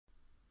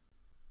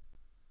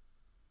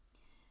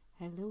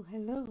Hello,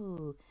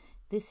 hello.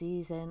 This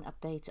is an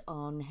update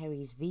on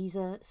Harry's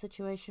visa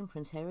situation,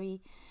 Prince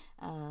Harry.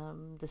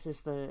 This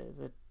is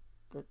a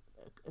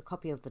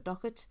copy of the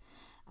docket,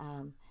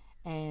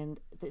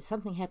 and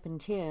something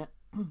happened here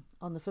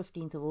on the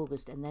 15th of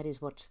August, and that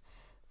is what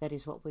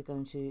we're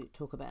going to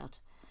talk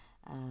about.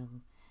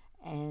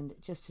 And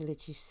just to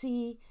let you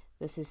see,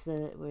 this is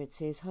where it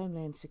says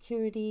Homeland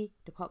Security,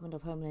 Department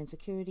of Homeland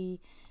Security,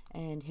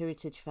 and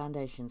Heritage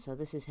Foundation. So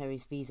this is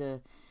Harry's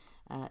visa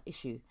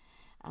issue.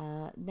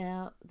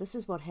 Now, this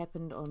is what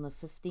happened on the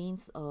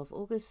 15th of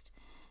August.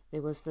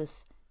 There was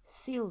this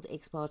sealed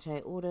ex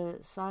parte order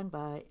signed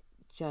by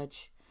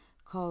Judge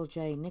Carl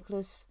J.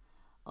 Nicholas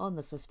on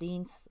the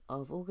 15th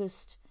of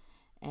August,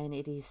 and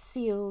it is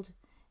sealed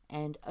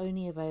and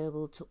only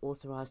available to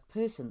authorized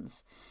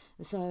persons.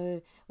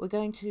 So we're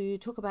going to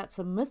talk about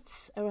some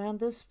myths around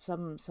this,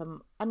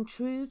 some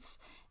untruths,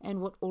 and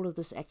what all of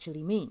this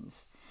actually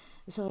means.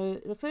 So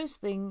the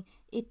first thing,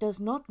 it does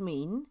not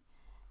mean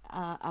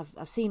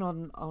I've seen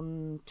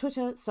on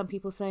Twitter some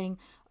people saying,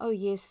 oh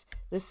yes,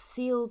 the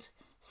sealed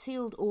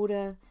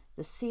order,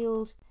 the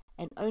sealed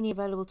and only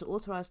available to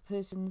authorized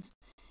persons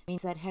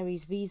means that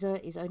Harry's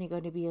visa is only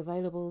going to be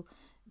available,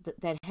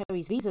 that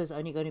Harry's visa is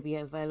only going to be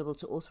available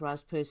to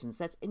authorized persons.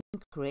 That's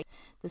incorrect.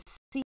 The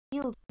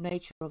sealed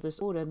nature of this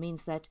order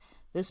means that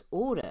this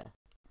order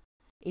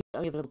is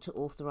only available to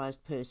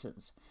authorized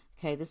persons.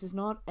 Okay, this is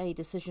not a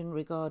decision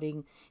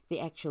regarding the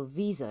actual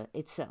visa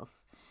itself.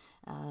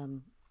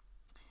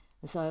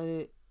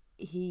 So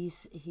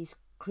he's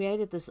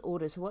created this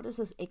order. So what does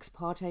this ex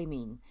parte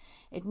mean?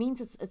 It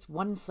means it's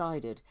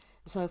one-sided.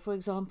 So for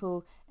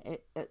example,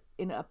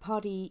 in a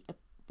party,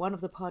 one of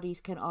the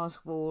parties can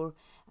ask for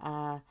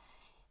an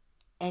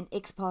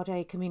ex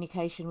parte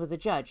communication with the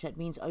judge. That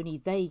means only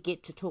they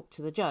get to talk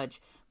to the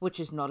judge, which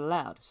is not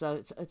allowed.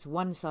 So it's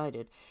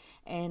one-sided.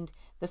 And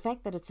the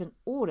fact that it's an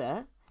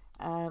order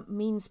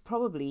means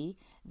probably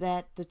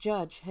that the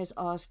judge has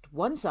asked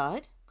one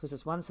side, because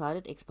it's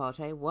one-sided, ex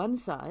parte, one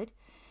side,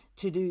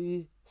 to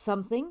do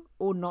something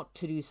or not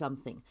to do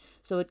something.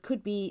 So it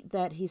could be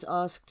that he's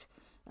asked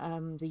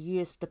the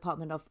US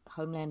Department of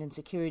Homeland and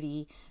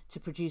Security to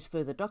produce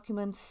further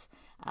documents.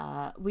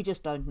 We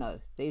just don't know.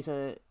 He's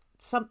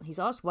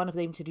asked one of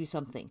them to do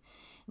something.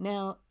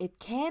 Now, it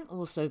can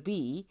also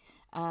be,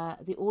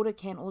 the order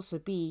can also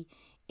be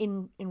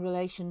in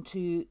relation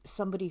to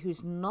somebody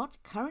who's not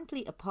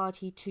currently a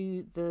party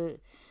to the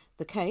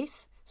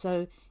case.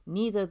 So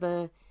neither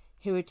the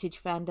Heritage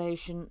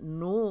Foundation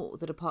nor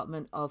the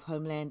Department of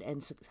Homeland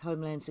and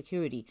Homeland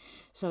Security.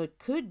 So it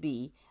could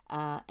be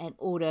an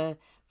order,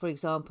 for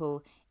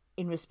example,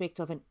 in respect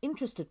of an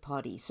interested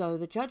party. So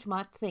the judge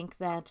might think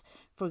that,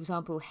 for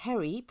example,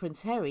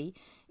 Prince Harry,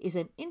 is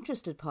an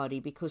interested party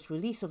because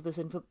release of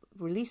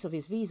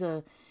his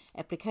visa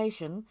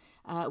application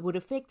would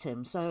affect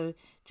him. So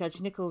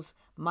Judge Nichols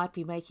might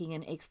be making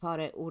an ex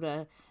parte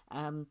order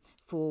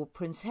for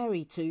Prince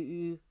Harry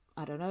to,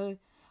 I don't know,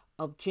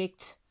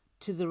 object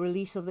to the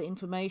release of the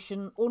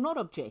information or not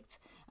object,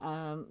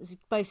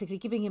 basically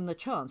giving him the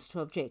chance to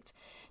object.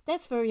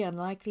 That's very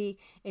unlikely.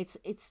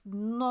 It's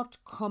not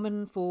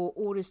common for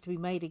orders to be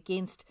made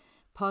against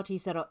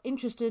parties that are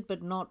interested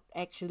but not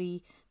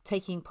actually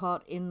taking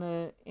part in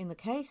the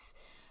case.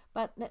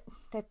 But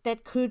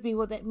that could be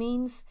what that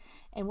means.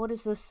 And what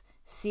is this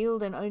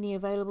sealed and only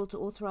available to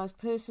authorized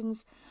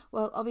persons?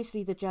 Well,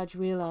 obviously the judge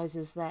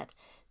realizes that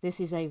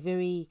this is a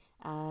very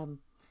a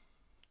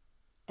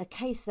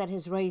case that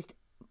has raised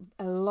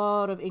a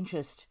lot of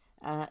interest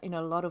in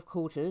a lot of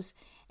quarters,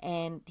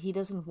 and he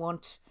doesn't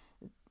want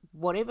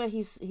whatever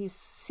he's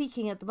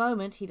seeking at the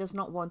moment. He does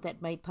not want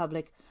that made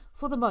public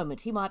for the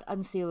moment. He might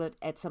unseal it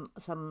at some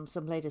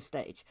later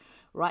stage.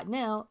 Right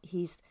now,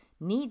 he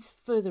needs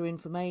further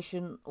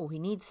information, or he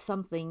needs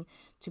something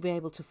to be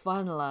able to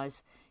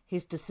finalize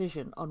his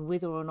decision on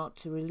whether or not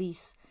to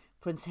release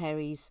Prince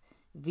Harry's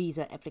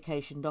visa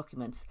application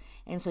documents.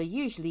 And so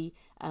usually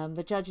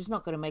the judge is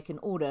not going to make an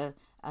order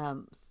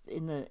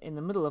in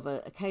the middle of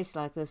a case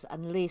like this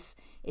unless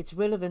it's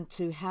relevant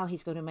to how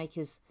he's going to make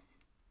his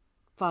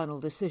final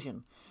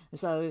decision.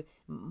 So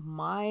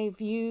my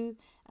view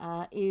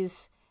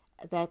is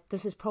that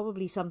this is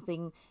probably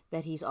something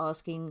that he's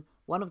asking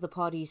one of the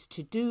parties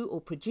to do or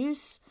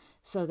produce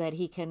so that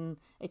it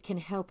can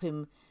help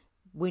him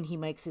when he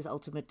makes his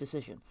ultimate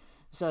decision.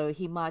 So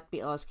he might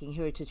be asking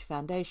Heritage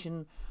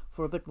Foundation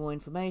for a bit more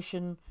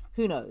information,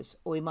 who knows,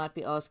 or he might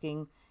be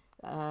asking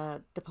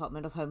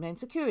Department of Homeland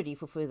Security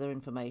for further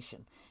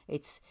information.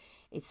 It's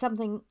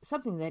something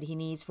that he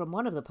needs from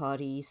one of the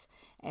parties,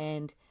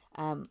 and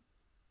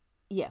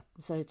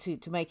so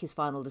to make his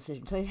final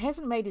decision. So he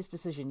hasn't made his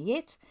decision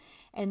yet,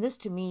 and this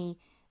to me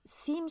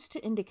seems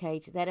to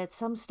indicate that at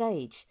some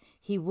stage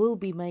he will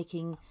be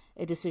making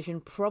a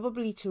decision,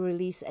 probably to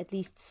release at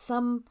least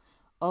some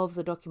of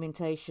the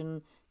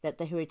documentation that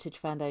the Heritage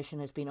Foundation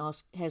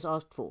has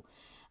asked for.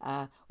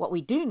 What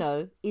we do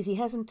know is he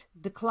hasn't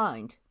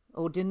declined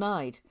or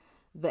denied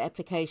the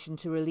application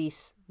to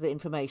release the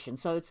information.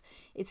 So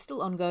it's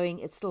still ongoing.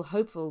 It's still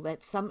hopeful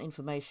that some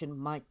information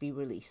might be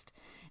released.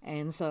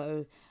 And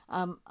so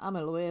I'm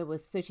a lawyer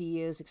with 30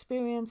 years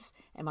experience,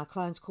 and my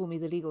clients call me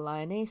the legal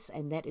lioness,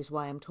 and that is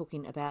why I'm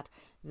talking about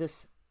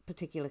this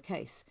particular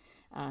case,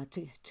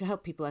 to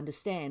help people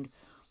understand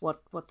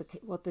what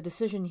the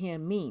decision here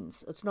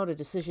means. It's not a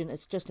decision,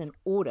 it's just an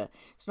order.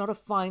 It's not a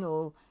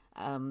final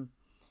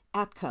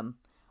outcome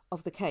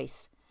of the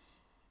case.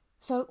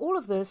 So all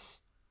of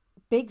this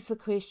begs the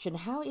question,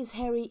 how is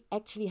Harry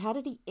actually, how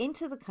did he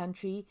enter the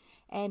country,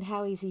 and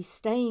how is he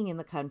staying in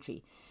the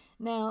country?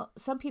 Now,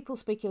 some people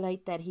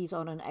speculate that he's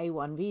on an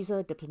A1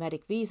 visa,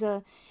 diplomatic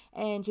visa,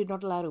 and you're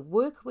not allowed to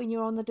work when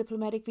you're on the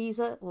diplomatic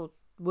visa, or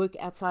work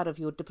outside of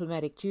your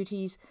diplomatic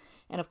duties.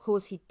 And of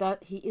course, he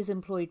is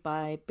employed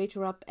by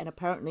BetterUp, and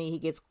apparently he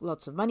gets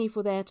lots of money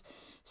for that.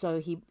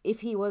 So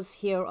if he was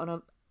here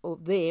or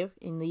there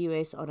in the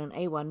US on an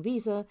A1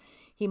 visa,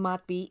 he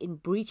might be in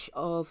breach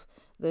of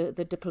the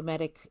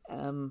diplomatic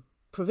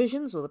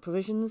provisions, or the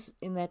provisions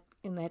in that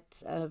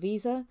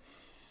visa.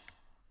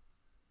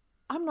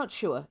 I'm not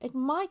sure. It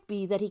might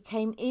be that he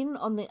came in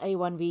on the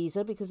A1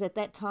 visa because at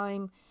that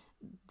time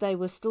they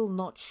were still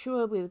not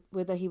sure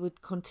whether he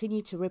would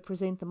continue to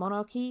represent the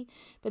monarchy.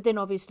 But then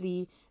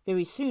obviously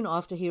very soon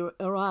after he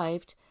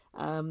arrived,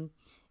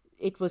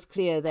 it was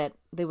clear that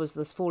there was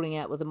this falling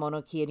out with the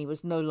monarchy and he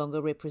was no longer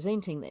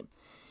representing them.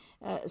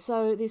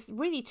 So there's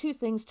really two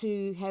things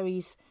to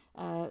Harry's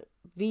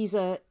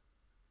visa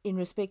in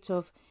respect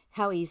of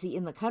how is he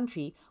in the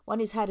country.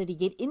 One is, how did he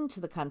get into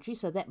the country?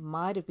 So that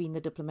might have been the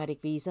diplomatic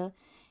visa.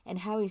 And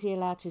how is he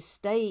allowed to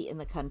stay in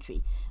the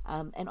country?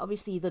 And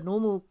obviously the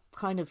normal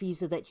kind of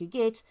visa that you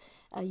get,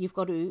 you've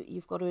got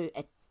to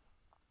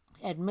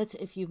admit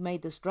if you've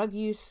made this drug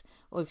use,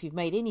 or if you've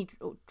made any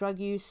drug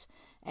use.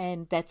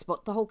 And that's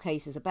what the whole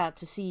case is about,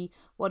 to see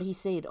what he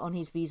said on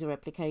his visa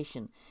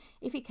application.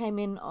 If he came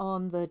in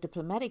on the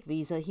diplomatic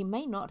visa, he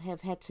may not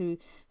have had to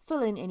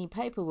fill in any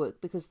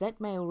paperwork, because that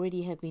may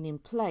already have been in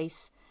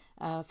place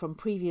from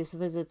previous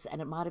visits, and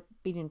it might have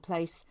been in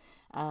place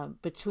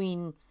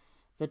between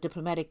the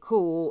diplomatic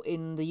corps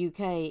in the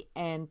UK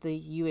and the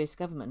US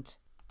government.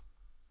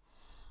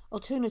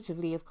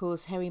 Alternatively, of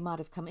course, Harry might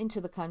have come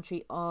into the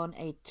country on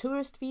a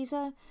tourist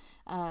visa.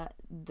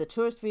 The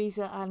tourist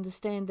visa, I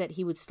understand that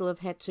he would still have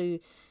had to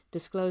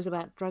disclose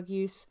about drug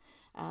use.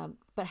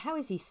 But how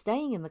is he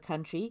staying in the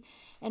country?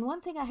 And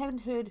one thing I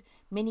haven't heard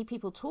many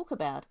people talk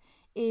about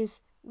is,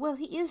 well,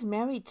 he is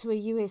married to a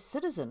US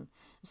citizen.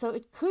 So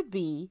it could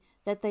be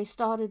that they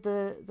started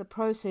the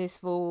process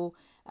for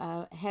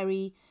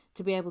Harry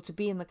to be able to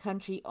be in the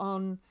country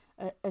on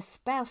a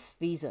spouse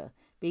visa,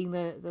 being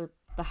the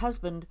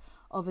husband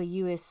of a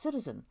US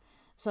citizen.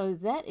 So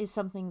that is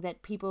something that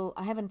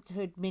I haven't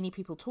heard many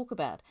people talk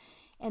about.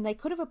 And they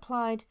could have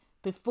applied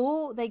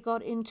before they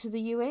got into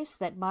the US.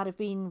 That might have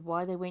been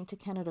why they went to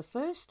Canada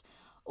first.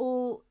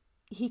 Or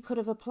he could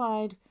have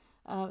applied,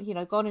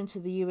 gone into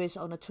the US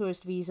on a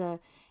tourist visa,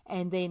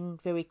 and then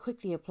very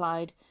quickly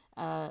applied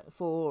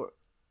for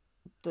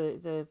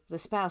the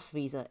spouse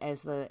visa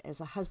as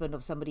a husband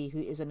of somebody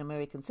who is an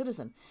American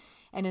citizen.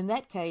 And in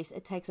that case,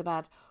 it takes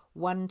about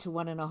 1 to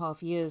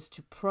 1.5 years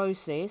to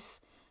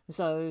process.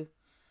 So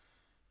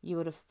you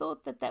would have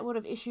thought that would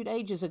have issued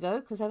ages ago,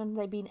 because haven't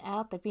they been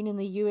out? They've been in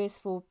the US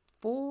for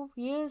 4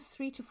 years,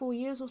 3 to 4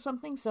 years or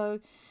something. So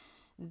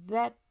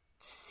that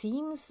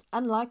seems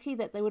unlikely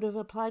that they would have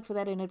applied for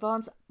that in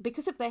advance,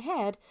 because if they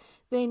had,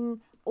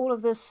 then all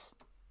of this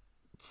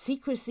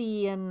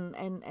secrecy and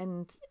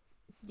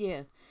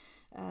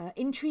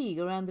intrigue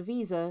around the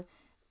visa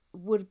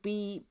would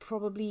be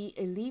probably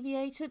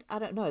alleviated. I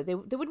don't know. There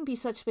wouldn't be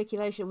such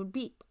speculation.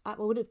 I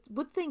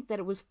would think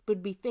that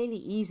would be fairly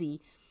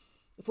easy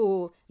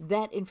for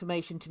that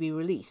information to be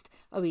released.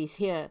 Oh, he's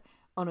here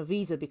on a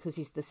visa because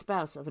he's the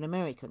spouse of an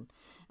American.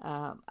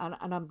 And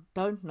I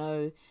don't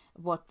know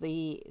what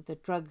the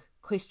drug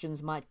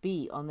questions might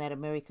be on that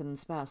American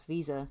spouse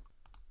visa.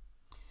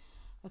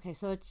 Okay,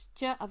 so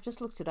I've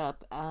just looked it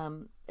up.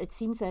 It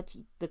seems that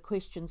the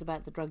questions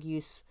about the drug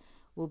use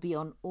will be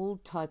on all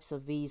types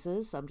of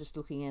visas. I'm just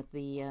looking at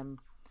the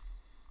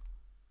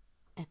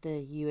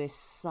US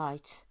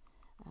site.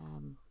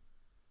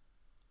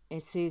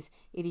 It says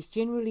it is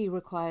generally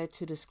required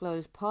to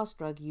disclose past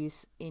drug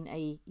use in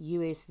a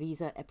US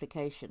visa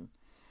application.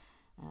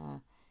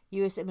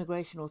 US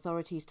immigration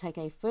authorities take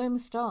a firm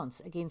stance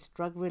against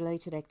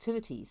drug-related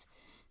activities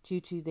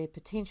due to their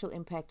potential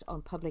impact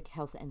on public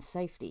health and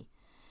safety.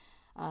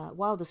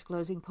 While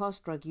disclosing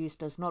past drug use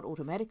does not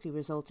automatically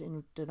result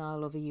in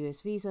denial of a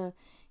US visa,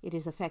 it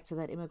is a factor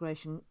that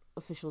immigration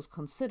officials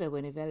consider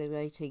when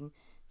evaluating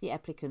the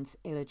applicant's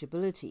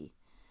eligibility.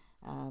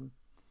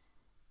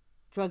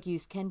 Drug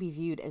use can be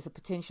viewed as a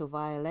potential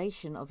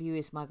violation of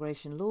US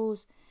migration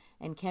laws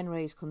and can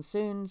raise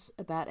concerns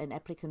about an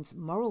applicant's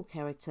moral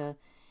character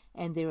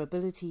and their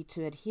ability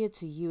to adhere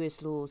to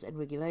US laws and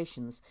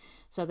regulations.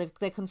 So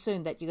they're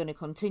concerned that you're going to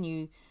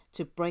continue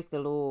to break the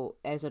law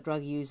as a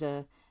drug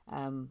user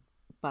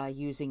by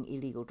using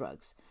illegal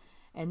drugs.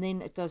 And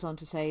then it goes on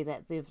to say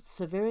that the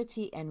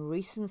severity and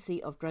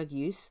recency of drug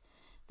use,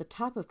 the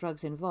type of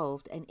drugs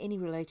involved, and any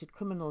related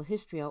criminal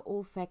history are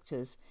all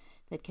factors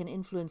that can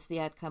influence the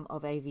outcome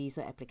of a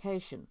visa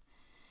application.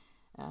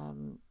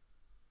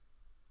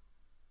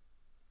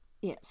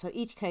 So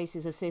each case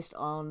is assessed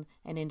on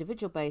an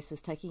individual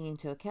basis, taking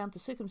into account the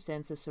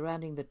circumstances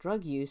surrounding the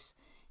drug use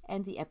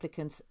and the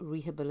applicant's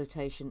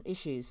rehabilitation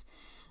issues.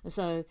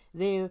 So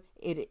there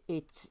it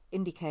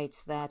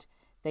indicates that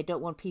they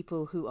don't want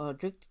people who are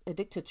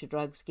addicted to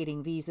drugs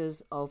getting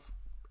visas of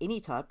any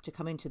type to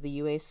come into the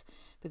US,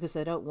 because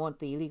they don't want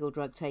the illegal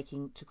drug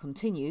taking to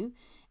continue,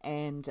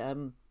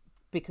 and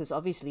because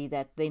obviously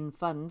that then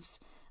funds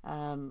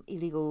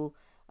illegal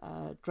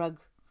drug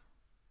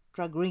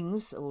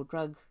rings or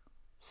drug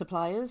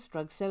suppliers,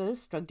 drug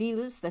sellers, drug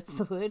dealers, that's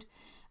the word.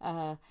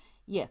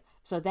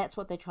 So that's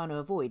what they're trying to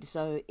avoid.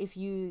 So if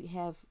you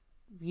have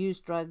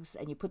used drugs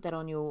and you put that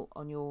on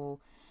your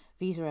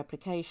visa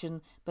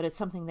application, but it's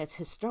something that's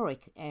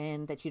historic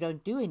and that you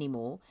don't do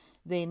anymore,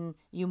 then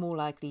you're more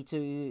likely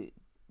to,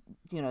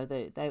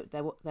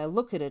 they'll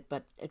look at it,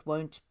 but it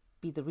won't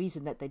be the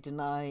reason that they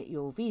deny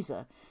your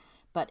visa.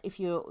 But if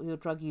your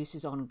drug use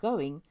is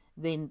ongoing,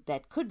 then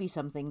that could be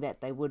something that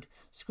they would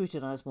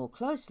scrutinize more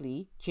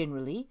closely,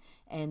 generally,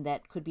 and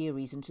that could be a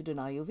reason to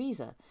deny your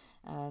visa.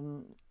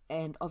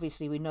 And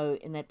obviously we know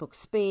in that book,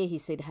 Spare, he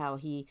said how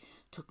he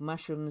took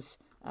mushrooms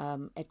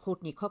at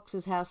Courtney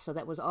Cox's house, so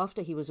that was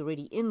after he was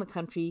already in the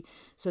country,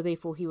 so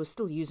therefore he was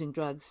still using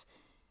drugs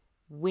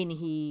when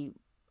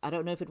I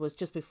don't know if it was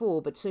just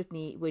before, but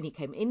certainly when he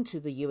came into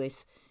the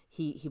US,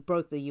 he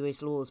broke the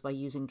US laws by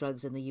using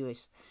drugs in the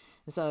US.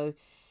 So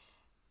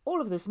all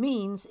of this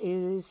means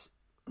is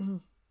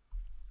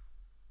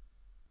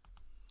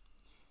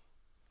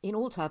in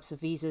all types of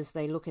visas,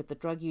 they look at the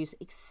drug use,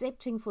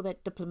 excepting for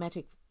that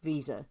diplomatic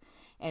visa.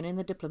 And in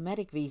the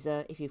diplomatic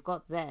visa, if you've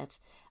got that,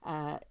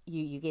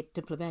 you get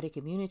diplomatic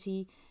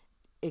immunity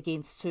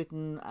against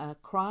certain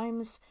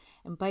crimes.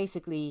 And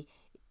basically,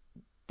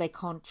 they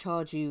can't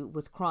charge you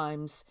with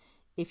crimes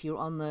if you're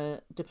on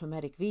the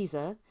diplomatic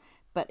visa.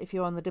 But if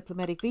you're on the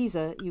diplomatic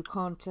visa, you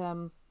can't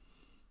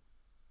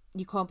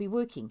be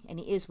working. And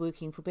he is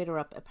working for Better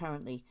Up,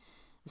 apparently.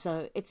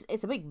 So it's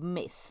a big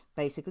mess,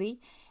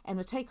 basically. And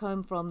the take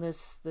home from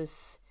this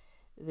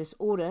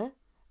order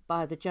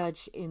by the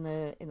judge in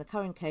the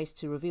current case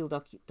to reveal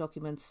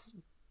documents,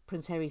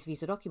 Prince Harry's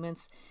visa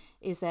documents,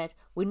 is that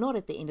we're not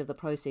at the end of the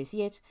process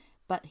yet,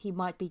 but he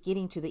might be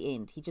getting to the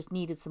end. He just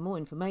needed some more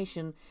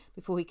information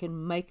before he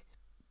can make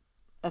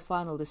a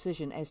final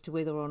decision as to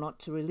whether or not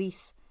to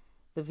release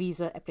the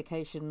visa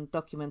application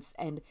documents.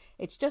 And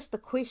it's just the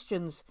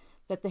questions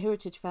that the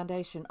Heritage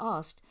Foundation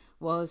asked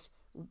was,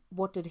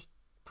 what did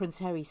Prince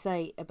Harry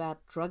say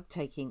about drug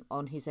taking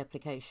on his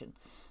application?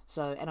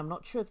 So, and I'm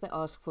not sure if they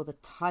asked for the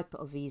type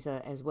of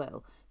visa as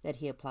well that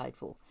he applied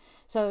for.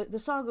 So the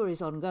saga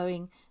is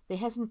ongoing. There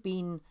hasn't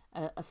been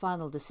a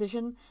final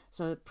decision.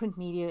 So print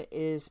media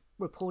is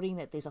reporting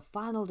that there's a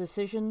final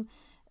decision.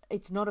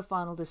 It's not a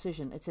final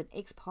decision. It's an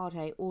ex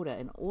parte order,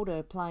 an order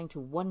applying to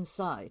one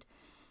side.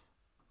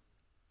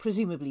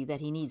 Presumably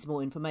that he needs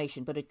more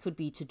information, but it could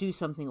be to do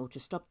something or to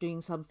stop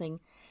doing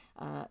something.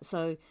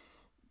 So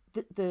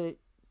the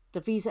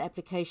visa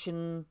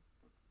application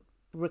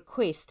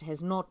request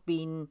has not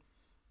been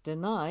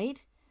denied.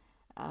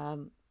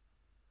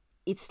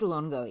 It's still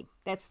ongoing.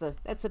 That's the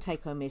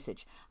take-home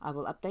message. I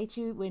will update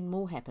you when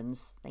more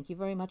happens. Thank you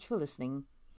very much for listening.